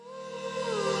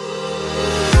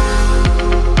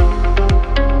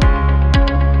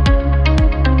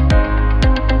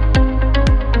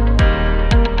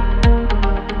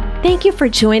for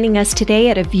joining us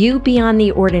today at A View Beyond the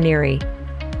Ordinary.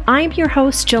 I'm your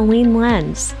host, Jolene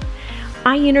Lenz.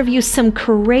 I interview some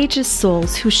courageous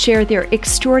souls who share their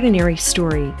extraordinary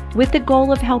story with the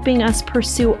goal of helping us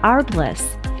pursue our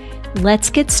bliss. Let's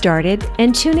get started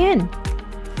and tune in.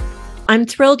 I'm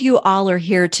thrilled you all are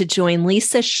here to join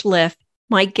Lisa Schliff,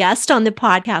 my guest on the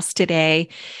podcast today.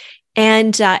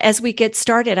 And as we get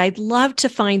started, I'd love to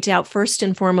find out first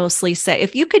and foremost, Lisa,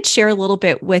 if you could share a little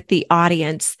bit with the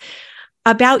audience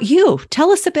about you.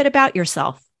 Tell us a bit about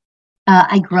yourself.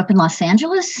 I grew up in Los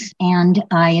Angeles and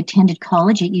I attended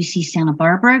college at UC Santa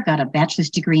Barbara, got a bachelor's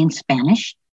degree in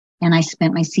Spanish, and I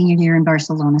spent my senior year in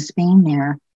Barcelona, Spain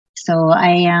there. So I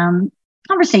am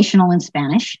conversational in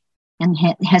Spanish and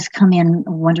has come in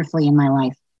wonderfully in my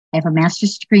life. I have a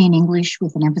master's degree in English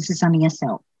with an emphasis on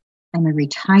ESL. I'm a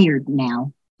retired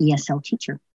now ESL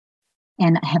teacher,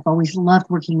 and I have always loved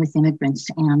working with immigrants,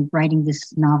 and writing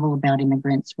this novel about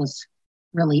immigrants was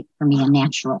really, for me, a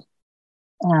natural.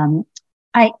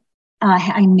 I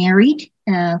married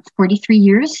 43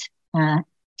 years to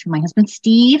my husband,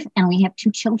 Steve, and we have 2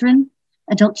 children,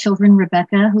 adult children,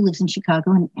 Rebecca, who lives in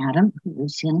Chicago, and Adam, who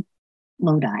lives in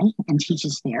Lodi and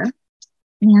teaches there.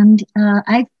 And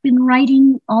I've been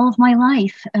writing all of my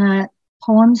life,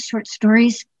 poems, short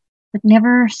stories, but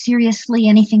never seriously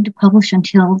anything to publish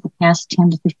until the past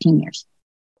 10 to 15 years.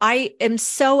 I am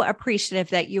so appreciative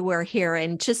that you were here.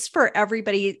 And just for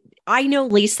everybody, I know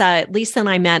Lisa and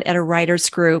I met at a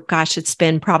writers group. Gosh, it's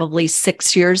been probably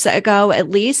 6 years ago at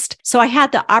least. So I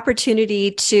had the opportunity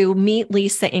to meet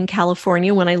Lisa in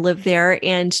California when I lived there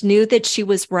and knew that she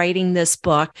was writing this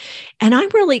book. And I'm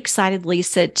really excited,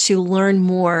 Lisa, to learn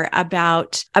more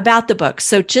about the book.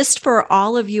 So just for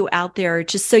all of you out there,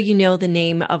 just so you know the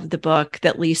name of the book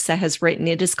that Lisa has written,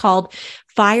 it is called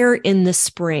Fire in the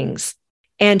Springs.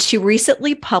 And she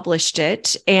recently published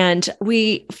it. And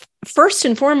first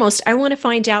and foremost, I want to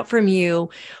find out from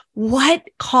you, what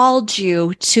called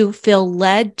you to feel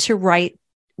led to write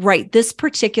this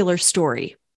particular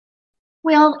story?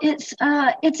 Well, it's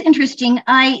interesting.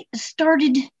 I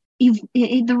started,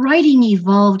 the writing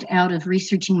evolved out of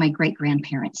researching my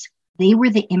great-grandparents. They were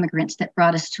the immigrants that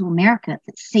brought us to America,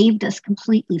 that saved us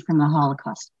completely from the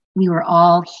Holocaust. We were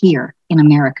all here in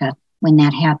America when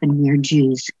that happened. We were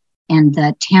Jews. And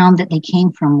the town that they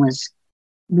came from was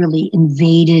really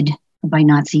invaded by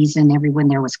Nazis, and everyone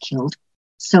there was killed.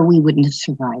 So we wouldn't have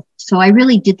survived. So I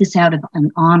really did this out of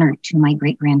an honor to my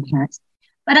great-grandparents.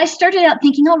 But I started out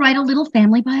thinking, I'll write a little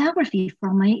family biography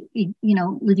for my,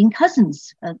 living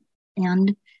cousins.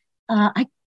 And I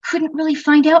couldn't really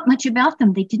find out much about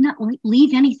them. They did not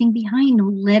leave anything behind, no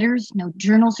letters, no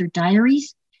journals or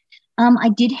diaries.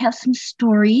 I did have some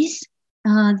stories.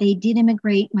 They did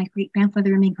immigrate. My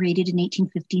great-grandfather immigrated in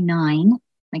 1859,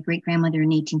 my great-grandmother in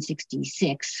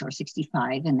 1866 or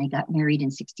 65, and they got married in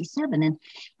 67.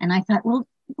 And I thought, well,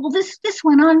 this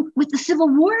went on with the Civil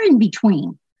War in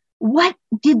between. What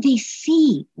did they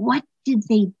see? What did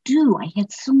they do? I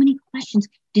had so many questions.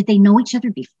 Did they know each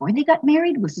other before they got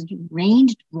married? Was it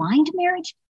arranged blind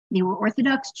marriage? They were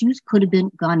Orthodox Jews, could have been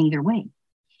gone either way.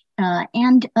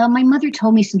 And my mother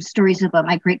told me some stories about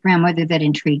my great-grandmother that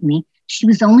intrigued me. She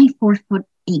was only 4'8",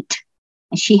 and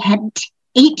she had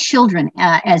 8 children.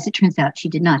 As it turns out, she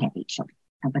did not have 8 children,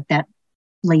 but that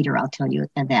later I'll tell you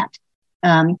that.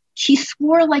 She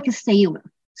swore like a sailor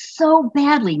so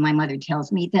badly, my mother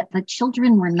tells me, that the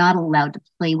children were not allowed to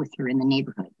play with her in the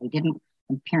neighborhood. The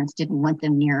parents didn't want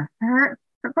them near her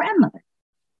grandmother.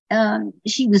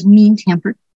 She was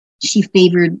mean-tempered. She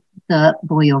favored the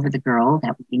boy over the girl.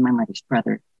 That would be my mother's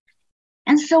brother.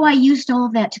 And so I used all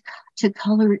of that to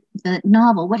color the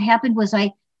novel. What happened was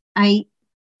I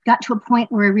got to a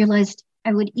point where I realized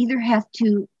I would either have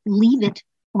to leave it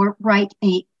or write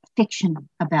a fiction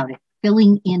about it,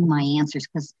 filling in my answers,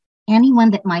 because anyone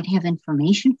that might have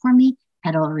information for me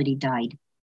had already died.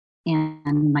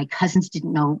 And my cousins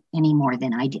didn't know any more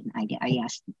than I did. I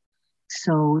asked them.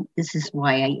 So this is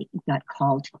why I got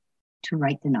called to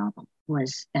write the novel,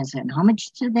 was as an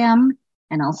homage to them,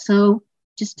 and also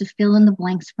just to fill in the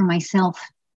blanks for myself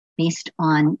based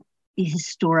on the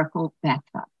historical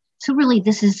backdrop. So really,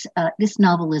 this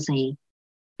novel is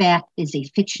a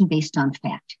fiction based on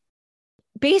fact.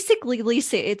 Basically,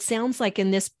 Lisa, it sounds like in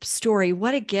this story,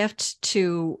 what a gift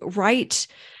to write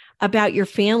about your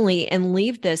family and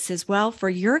leave this as well for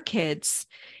your kids.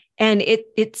 And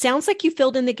it sounds like you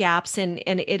filled in the gaps, and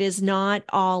it is not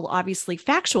all obviously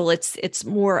factual. It's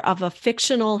more of a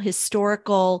fictional,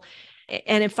 historical.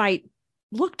 And if I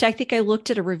think I looked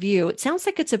at a review, it sounds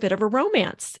like it's a bit of a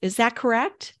romance. Is that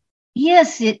correct?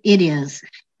 Yes, it is.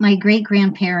 My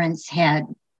great-grandparents had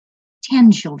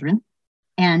 10 children,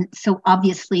 And so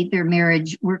obviously their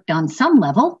marriage worked on some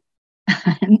level.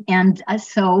 and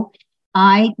so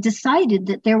I decided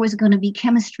that there was going to be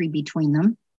chemistry between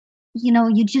them. You know,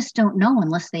 you just don't know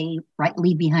unless they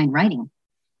leave behind writing.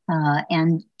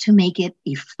 And to make it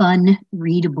a fun,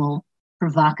 readable,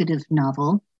 provocative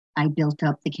novel, I built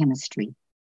up the chemistry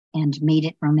and made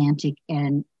it romantic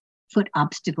and put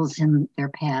obstacles in their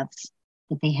paths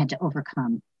that they had to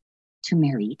overcome to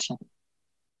marry each other.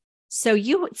 So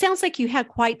it sounds like you had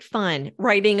quite fun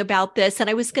writing about this. And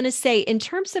I was going to say, in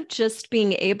terms of just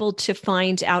being able to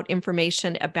find out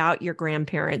information about your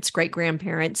grandparents, great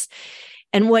grandparents,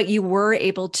 and what you were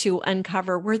able to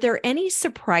uncover, were there any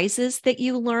surprises that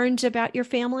you learned about your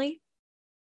family?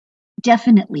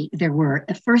 Definitely, there were.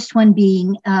 The first one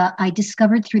being I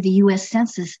discovered through the US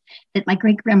Census that my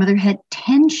great grandmother had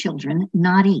 10 children,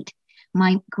 not 8.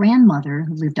 My grandmother,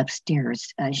 who lived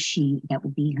upstairs, that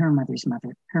would be her mother's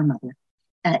mother,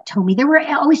 always told me there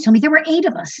were 8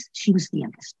 of us. She was the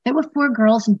youngest. There were 4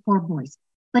 girls and 4 boys,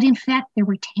 but in fact, there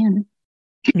were 10.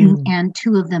 And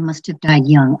 2 of them must have died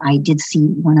young. I did see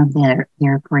one of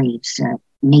their graves,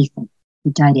 Nathan,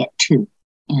 who died at 2.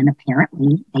 And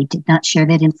apparently they did not share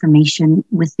that information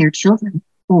with their children,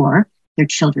 or their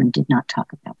children did not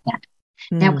talk about that.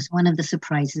 That was one of the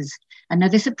surprises.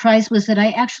 Another surprise was that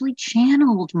I actually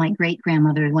channeled my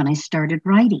great-grandmother when I started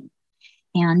writing.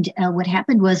 And what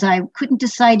happened was I couldn't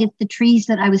decide if the trees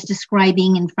that I was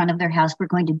describing in front of their house were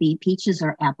going to be peaches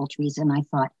or apple trees. And I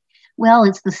thought, well,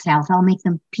 it's the South. I'll make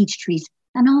them peach trees.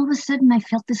 And all of a sudden I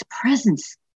felt this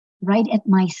presence right at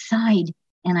my side.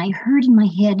 And I heard in my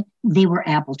head, they were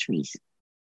apple trees.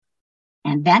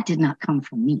 And that did not come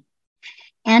from me.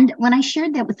 And when I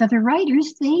shared that with other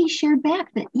writers, they shared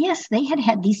back that, yes, they had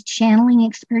had these channeling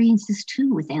experiences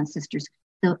too with ancestors,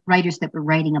 the writers that were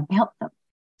writing about them.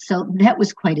 So that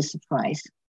was quite a surprise.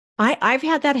 I've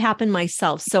had that happen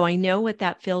myself. So I know what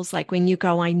that feels like when you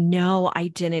go, I know I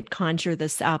didn't conjure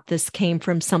this up. This came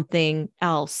from something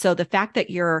else. So the fact that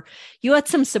you had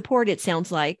some support, it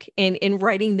sounds like, in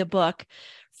writing the book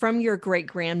from your great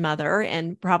grandmother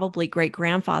and probably great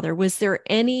grandfather, was there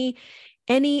any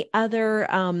other,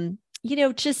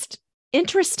 just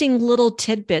interesting little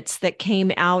tidbits that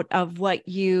came out of what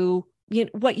you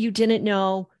didn't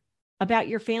know about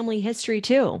your family history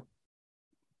too?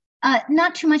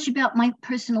 Not too much about my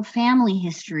personal family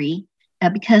history,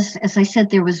 because, as I said,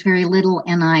 there was very little,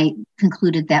 and I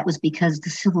concluded that was because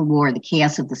the Civil War, the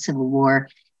chaos of the Civil War,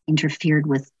 interfered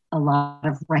with a lot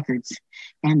of records,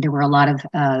 and there were a lot of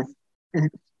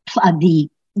the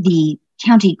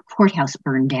county courthouse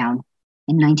burned down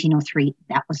in 1903.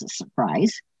 That was a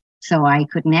surprise, so I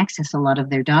couldn't access a lot of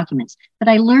their documents. But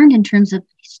I learned, in terms of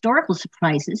historical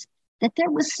surprises, that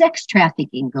there was sex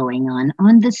trafficking going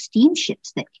on the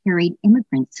steamships that carried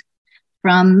immigrants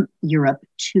from Europe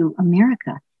to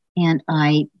America. And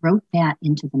I wrote that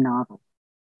into the novel.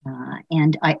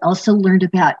 And I also learned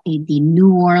about the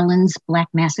New Orleans Black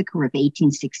Massacre of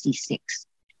 1866.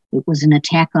 It was an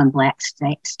attack on Black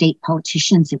state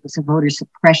politicians. It was a voter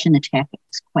suppression attack. It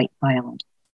was quite violent.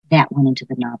 That went into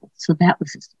the novel. So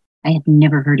I had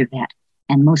never heard of that.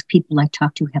 And most people I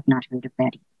talked to have not heard of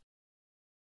that either.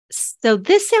 So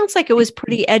this sounds like it was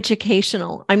pretty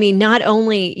educational. I mean, not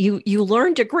only you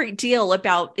learned a great deal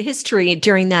about history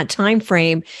during that time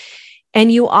frame,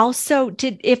 and you also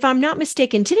did, if I'm not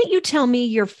mistaken, didn't you tell me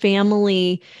your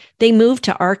family, they moved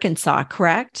to Arkansas,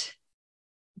 correct?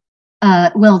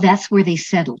 Well, that's where they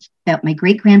settled. That my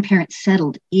great-grandparents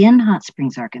settled in Hot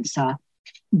Springs, Arkansas.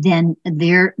 Then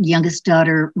their youngest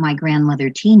daughter, my grandmother,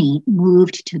 Teenie,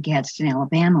 moved to Gadsden,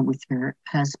 Alabama with her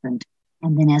husband.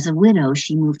 And then as a widow,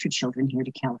 she moved her children here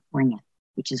to California,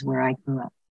 which is where I grew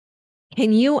up.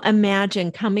 Can you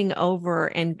imagine coming over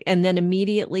and then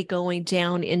immediately going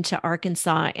down into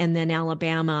Arkansas and then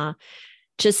Alabama,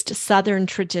 just Southern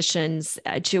traditions,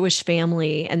 a Jewish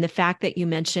family, and the fact that you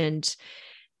mentioned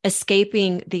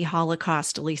escaping the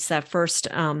Holocaust, Lisa? First,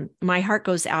 my heart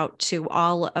goes out to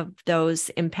all of those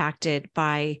impacted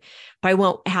by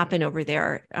what happened over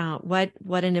there.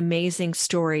 What an amazing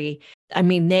story. I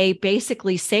mean, they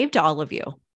basically saved all of you.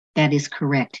 That is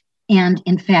correct. And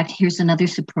in fact, here's another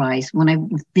surprise. When I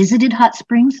visited Hot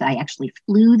Springs, I actually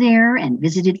flew there and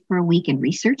visited for a week and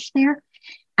researched there.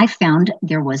 I found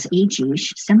there was a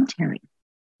Jewish cemetery.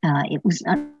 It was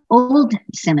an old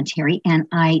cemetery, and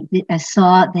I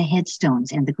saw the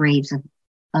headstones and the graves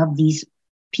of these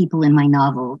people in my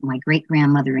novel, my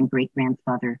great-grandmother and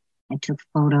great-grandfather. I took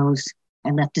photos.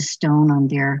 I left a stone on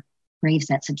their graves.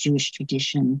 That's a Jewish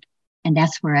tradition. And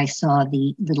that's where I saw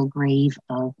the little grave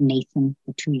of Nathan,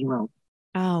 the 2-year-old.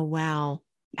 Oh, wow.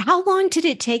 How long did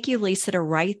it take you, Lisa, to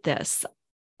write this?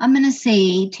 I'm going to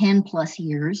say 10 plus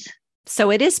years.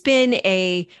 So it has been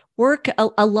a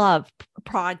love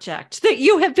project that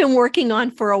you have been working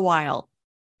on for a while.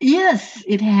 Yes,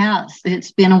 it has.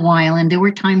 It's been a while. And there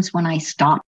were times when I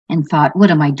stopped and thought,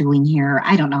 what am I doing here?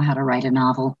 I don't know how to write a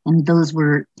novel. And those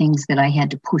were things that I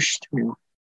had to push through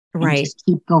and Right. just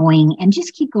keep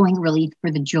going really for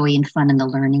the joy and fun and the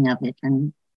learning of it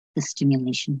and the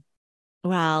stimulation.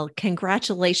 Well,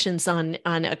 congratulations on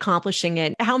accomplishing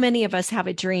it. How many of us have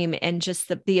a dream and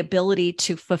just the ability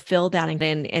to fulfill that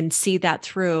and see that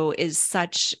through is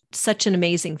such an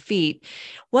amazing feat.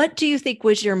 What do you think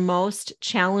was your most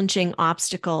challenging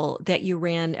obstacle that you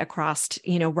ran across,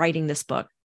 writing this book?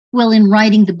 Well, in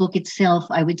writing the book itself,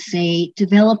 I would say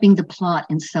developing the plot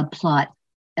and subplot,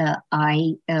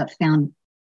 I found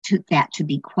that to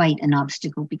be quite an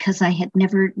obstacle because I had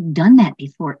never done that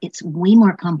before. It's way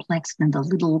more complex than the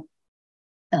little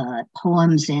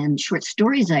poems and short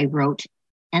stories I wrote.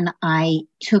 And I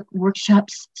took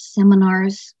workshops,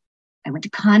 seminars, I went to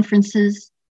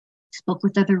conferences, spoke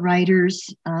with other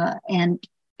writers, and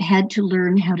had to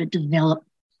learn how to develop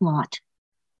plot.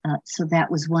 So that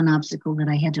was one obstacle that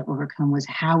I had to overcome was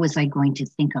how was I going to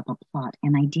think up a plot?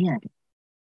 And I did.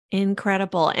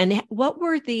 Incredible. And who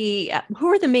are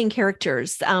the main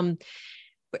characters?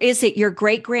 Is it your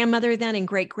great grandmother then and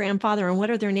great grandfather? And what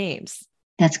are their names?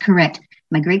 That's correct.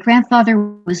 My great grandfather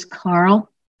was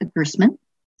Carl Gersman,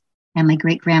 and my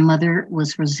great grandmother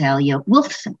was Rosalia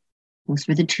Wolfson. Those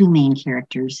were the two main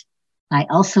characters. I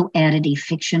also added a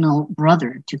fictional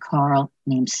brother to Carl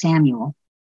named Samuel.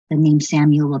 The name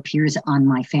Samuel appears on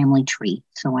my family tree,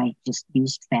 so I just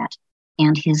used that.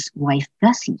 And his wife,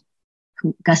 Gussie.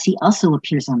 Gussie also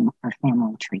appears on our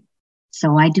family tree.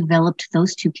 So I developed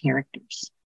those two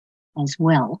characters as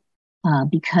well,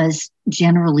 because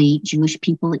generally Jewish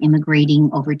people immigrating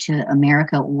over to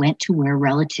America went to where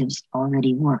relatives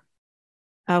already were.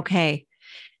 Okay.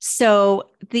 So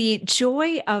the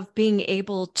joy of being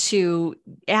able to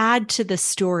add to the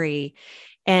story,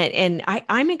 and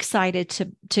I'm excited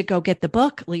to go get the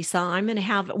book, Lisa. I'm going to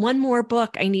have one more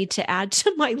book I need to add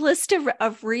to my list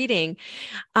of reading.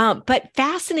 But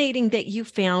fascinating that you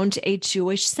found a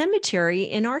Jewish cemetery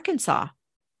in Arkansas.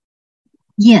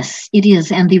 Yes, it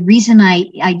is. And the reason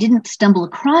I didn't stumble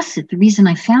across it, the reason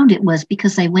I found it was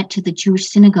because I went to the Jewish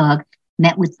synagogue,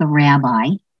 met with the rabbi,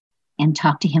 and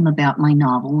talked to him about my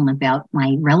novel and about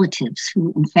my relatives,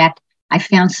 who, in fact, I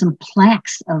found some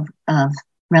plaques of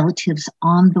relatives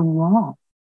on the wall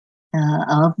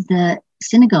of the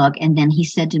synagogue. And then he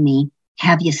said to me,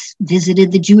 have you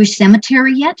visited the Jewish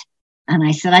cemetery yet? And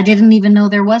I said, I didn't even know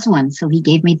there was one. So he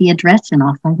gave me the address and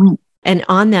off I went. And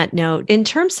on that note, in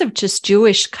terms of just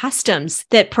Jewish customs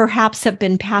that perhaps have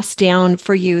been passed down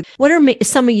for you, what are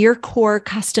some of your core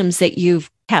customs that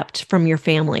you've kept from your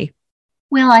family?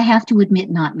 Well, I have to admit,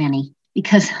 not many,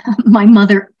 because my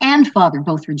mother and father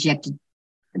both rejected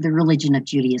the religion of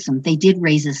Judaism. They did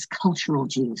raise us cultural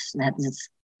Jews.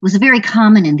 Was very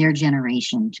common in their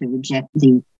generation to reject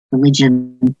the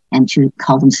religion and to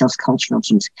call themselves cultural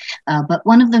Jews. But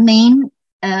one of the main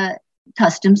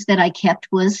customs that I kept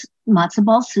was matzo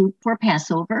ball soup for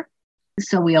Passover.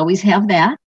 So we always have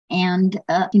that. And,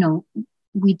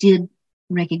 we did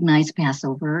recognize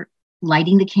Passover,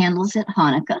 lighting the candles at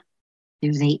Hanukkah.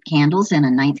 There's 8 candles and a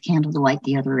 9th candle to light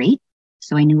the other 8.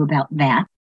 So I knew about that.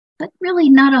 But really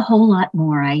not a whole lot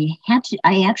more. I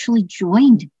actually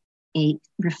joined a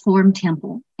Reform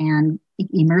temple and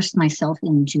immersed myself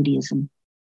in Judaism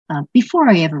before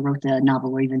I ever wrote the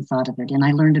novel or even thought of it. And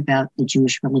I learned about the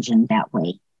Jewish religion that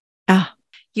way.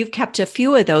 You've kept a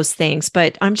few of those things,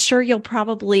 but I'm sure you'll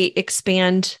probably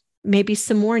expand maybe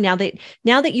some more now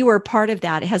that you are part of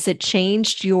that. Has it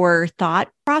changed your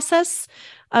thought process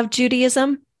of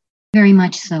Judaism? Very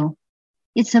much so.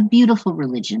 It's a beautiful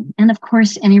religion. And of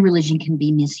course, any religion can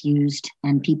be misused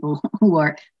and people who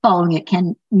are following it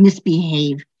can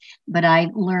misbehave. But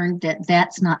I've learned that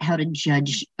that's not how to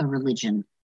judge a religion.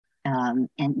 And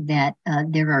that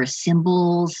there are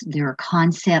symbols, there are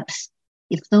concepts.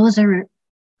 If those are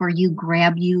for you,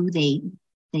 grab you, they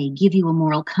give you a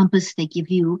moral compass, they give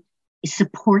you a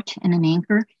support and an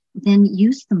anchor, then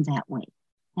use them that way.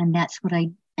 And that's what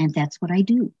I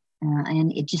do.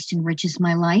 And it just enriches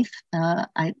my life.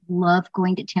 I love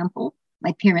going to temple.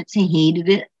 My parents hated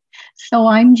it. So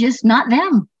I'm just not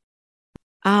them.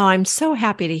 Oh, I'm so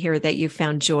happy to hear that you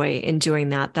found joy in doing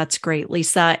that. That's great,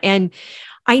 Lisa. And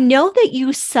I know that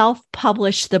you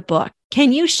self-published the book.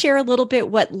 Can you share a little bit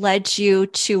what led you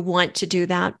to want to do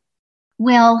that?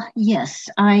 Well, yes,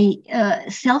 I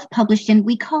self-published, and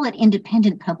we call it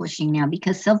independent publishing now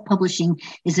because self-publishing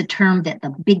is a term that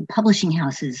the big publishing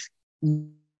houses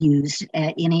used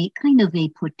in a kind of a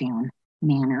put down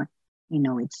manner.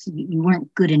 You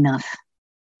weren't good enough.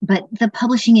 But the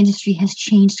publishing industry has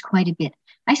changed quite a bit.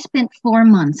 I spent 4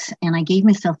 months, and I gave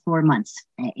myself 4 months,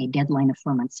 a deadline of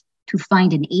 4 months, to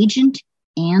find an agent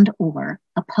and or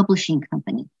a publishing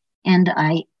company. And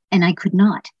I could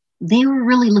not. They were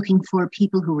really looking for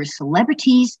people who were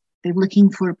celebrities. They're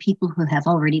looking for people who have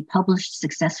already published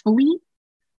successfully,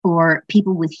 or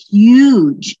people with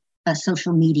huge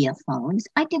social media followings.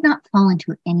 I did not fall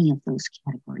into any of those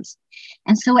categories.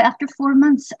 And so after 4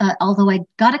 months, although I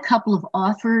got a couple of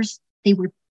offers, they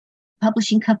were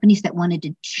publishing companies that wanted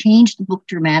to change the book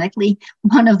dramatically.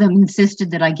 One of them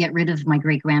insisted that I get rid of my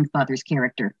great-grandfather's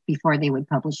character before they would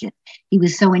publish it. He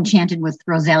was so enchanted with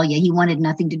Rosalia, he wanted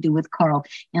nothing to do with Carl.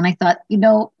 And I thought,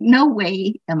 no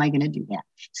way am I going to do that.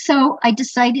 So I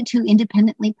decided to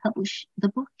independently publish the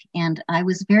book. And I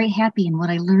was very happy. And what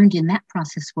I learned in that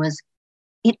process was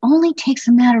it only takes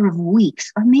a matter of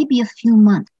weeks or maybe a few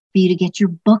months for you to get your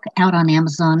book out on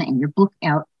Amazon and your book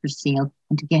out for sale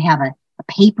and to have a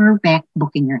paperback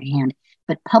book in your hand.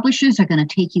 But publishers are going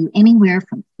to take you anywhere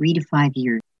from 3 to 5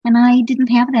 years. And I didn't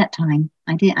have that time.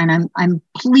 I did, and I'm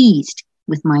pleased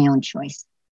with my own choice.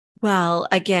 Well,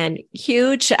 again,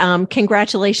 huge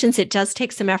congratulations. It does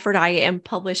take some effort. I am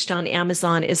published on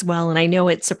Amazon as well, and I know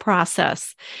it's a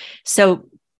process. So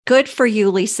good for you,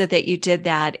 Lisa, that you did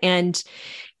that. And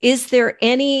is there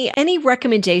any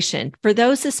recommendation for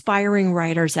those aspiring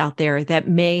writers out there that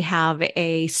may have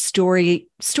a story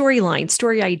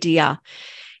idea?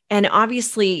 And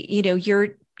obviously,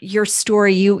 your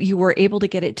story, you were able to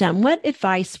get it done. What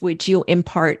advice would you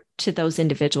impart to those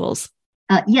individuals?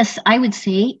 Yes, I would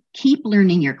say keep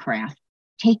learning your craft.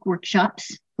 Take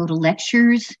workshops, go to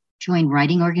lectures, join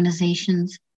writing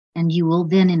organizations, and you will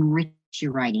then enrich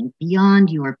your writing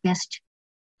beyond your best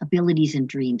abilities and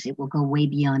dreams. It will go way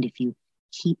beyond if you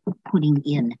keep putting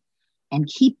in and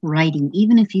keep writing,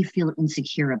 even if you feel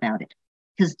insecure about it.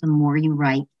 Because the more you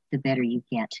write, the better you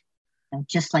get,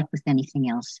 just like with anything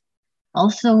else.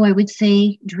 Also, I would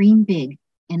say dream big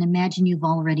and imagine you've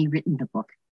already written the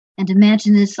book. And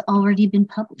imagine it's already been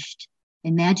published.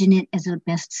 Imagine it as a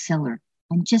bestseller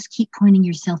and just keep pointing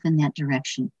yourself in that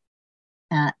direction.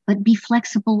 But be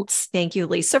flexible. Thank you,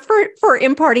 Lisa, for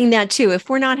imparting that too. If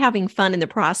we're not having fun in the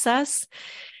process,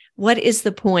 what is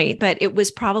the point? But it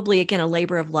was probably, again, a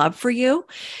labor of love for you.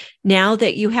 Now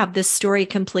that you have this story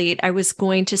complete, I was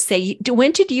going to say,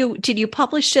 when did you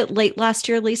publish it? Late last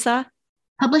year, Lisa?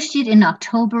 Published it in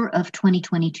October of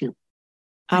 2022.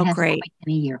 Oh, great.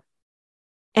 In a year.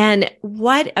 And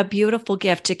what a beautiful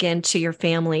gift again to your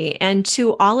family and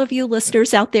to all of you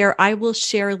listeners out there. I will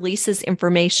share Lisa's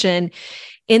information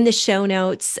in the show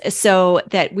notes so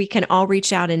that we can all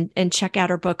reach out and check out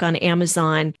her book on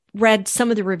Amazon. Read some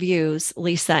of the reviews,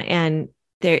 Lisa, and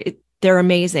they're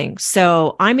amazing.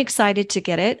 So I'm excited to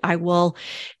get it. I will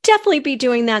definitely be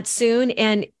doing that soon.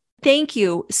 And thank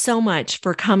you so much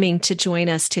for coming to join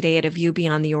us today at A View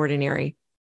Beyond the Ordinary.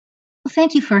 Well,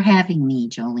 thank you for having me,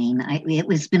 Jolene.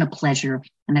 It's been a pleasure,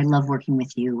 and I love working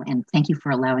with you. And thank you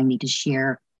for allowing me to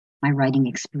share my writing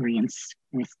experience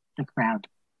with the crowd.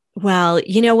 Well,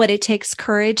 you know what? It takes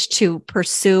courage to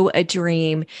pursue a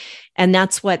dream, and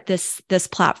that's what this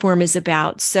platform is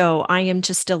about. So I am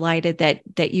just delighted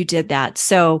that you did that.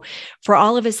 So for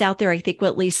all of us out there, I think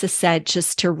what Lisa said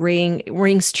just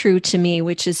rings true to me,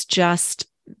 which is just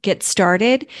get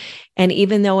started. And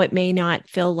even though it may not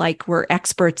feel like we're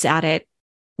experts at it,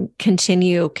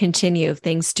 continue.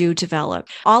 Things do develop.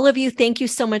 All of you, thank you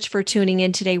so much for tuning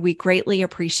in today. We greatly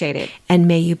appreciate it. And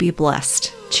may you be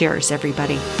blessed. Cheers,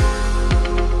 everybody.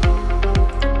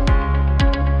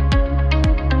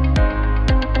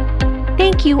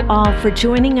 Thank you all for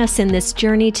joining us in this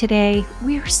journey today.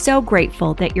 We are so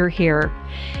grateful that you're here.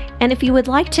 And if you would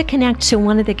like to connect to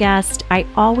one of the guests, I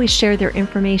always share their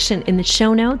information in the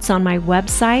show notes on my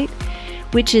website,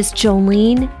 which is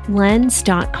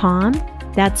jolenelenz.com.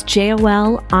 That's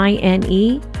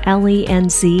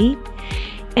JOLINELENZ.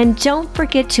 And don't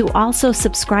forget to also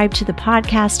subscribe to the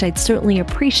podcast. I'd certainly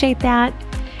appreciate that.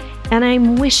 And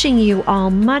I'm wishing you all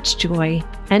much joy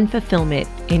and fulfillment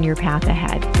in your path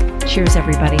ahead. Cheers,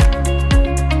 everybody.